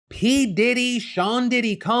P. Diddy, Sean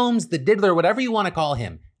Diddy Combs, the Diddler, whatever you want to call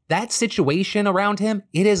him, that situation around him,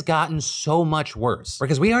 it has gotten so much worse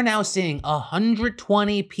because we are now seeing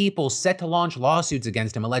 120 people set to launch lawsuits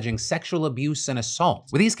against him alleging sexual abuse and assault,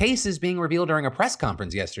 with these cases being revealed during a press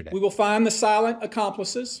conference yesterday. We will find the silent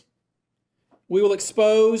accomplices. We will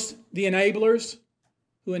expose the enablers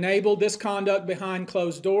who enabled this conduct behind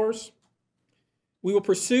closed doors. We will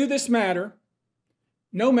pursue this matter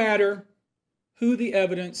no matter who the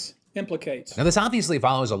evidence implicates. Now, this obviously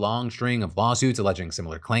follows a long string of lawsuits alleging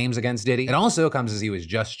similar claims against Diddy. It also comes as he was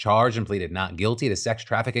just charged and pleaded not guilty to sex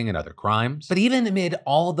trafficking and other crimes. But even amid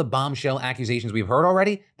all the bombshell accusations we've heard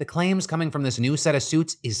already, the claims coming from this new set of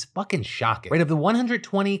suits is fucking shocking. Right, of the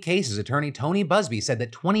 120 cases, attorney Tony Busby said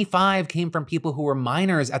that 25 came from people who were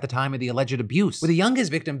minors at the time of the alleged abuse, with the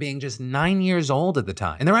youngest victim being just 9 years old at the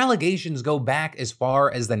time. And their allegations go back as far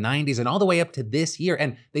as the 90s and all the way up to this year,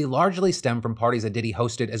 and they largely stem from parties that Diddy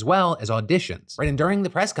hosted as well as auditions. Right, and during the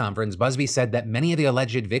press conference, Busby said that many of the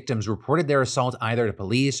alleged victims reported their assault either to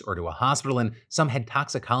police or to a hospital, and some had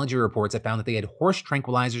toxicology reports that found that they had horse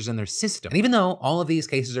tranquilizers in their system. And even though all of these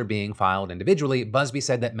cases are being filed individually, Busby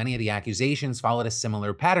said that many of the accusations followed a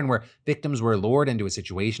similar pattern where victims were lured into a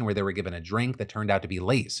situation where they were given a drink that turned out to be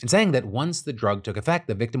laced, and saying that once the drug took effect,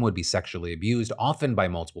 the victim would be sexually abused, often by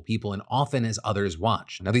multiple people and often as others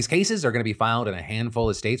watched. Now, these cases are going to be filed in a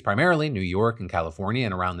handful of states, primarily New York and California,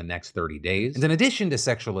 and around the next 30 days. And in addition to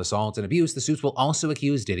sexual assault and abuse, the suits will also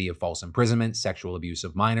accuse Diddy of false imprisonment, sexual abuse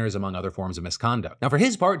of minors, among other forms of misconduct. Now, for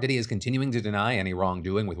his part, Diddy is continuing to deny any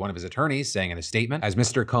wrongdoing, with one of his attorneys saying in a statement, as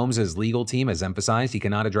Mr. Combs' legal team has emphasized, he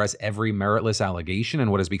cannot address every meritless allegation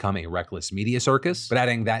in what has become a reckless media circus. But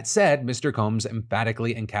adding that said, Mr. Combs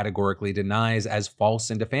emphatically and categorically denies as false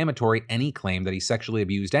and defamatory any claim that he sexually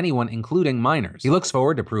abused anyone, including minors. He looks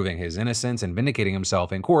forward to proving his innocence and vindicating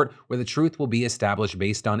himself in court, where the truth will be established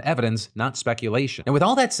based on evidence, not speculation. And with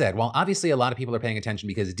all that said, while obviously a lot of people are paying attention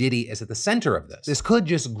because Diddy is at the center of this could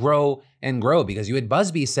just grow and grow, because you had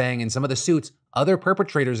Busby saying in some of the suits, other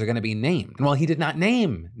perpetrators are going to be named. And while he did not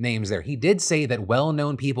name names there, he did say that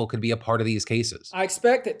well-known people could be a part of these cases. I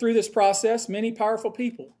expect that through this process, many powerful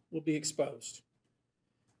people will be exposed.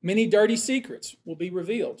 Many dirty secrets will be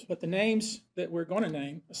revealed. But the names that we're going to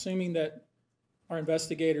name, assuming that our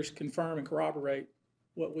investigators confirm and corroborate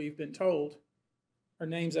what we've been told, are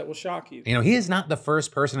names that will shock you. You know, he is not the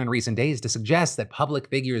first person in recent days to suggest that public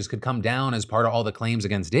figures could come down as part of all the claims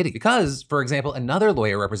against Diddy. Because, for example, another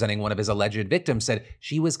lawyer representing one of his alleged victims said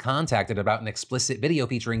she was contacted about an explicit video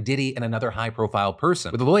featuring Diddy and another high-profile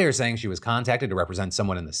person, with the lawyer saying she was contacted to represent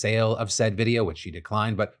someone in the sale of said video, which she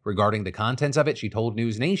declined, but regarding the contents of it, she told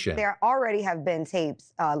News Nation. There already have been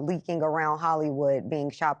tapes leaking around Hollywood, being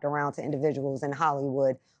shopped around to individuals in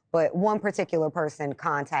Hollywood, but one particular person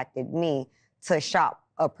contacted me to shop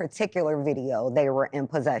a particular video they were in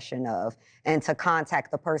possession of, and to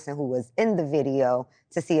contact the person who was in the video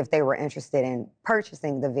to see if they were interested in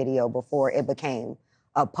purchasing the video before it became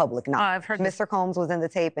a public knowledge. I've heard Mr. Combs was in the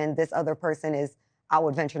tape, and this other person is, I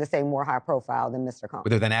would venture to say, more high profile than Mr. Combs.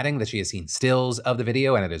 With her then adding that she has seen stills of the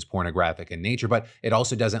video and it is pornographic in nature, but it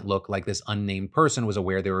also doesn't look like this unnamed person was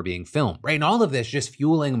aware they were being filmed. Right, and all of this just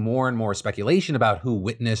fueling more and more speculation about who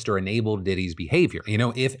witnessed or enabled Diddy's behavior. You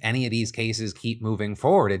know, if any of these cases keep moving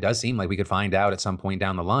forward, it does seem like we could find out at some point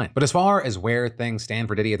down the line. But as far as where things stand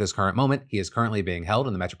for Diddy at this current moment, he is currently being held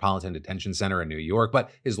in the Metropolitan Detention Center in New York, but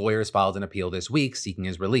his lawyers filed an appeal this week seeking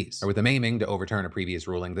his release, or with them aiming to overturn a previous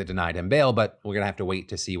ruling that denied him bail, but we're gonna have to wait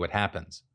to see what happens.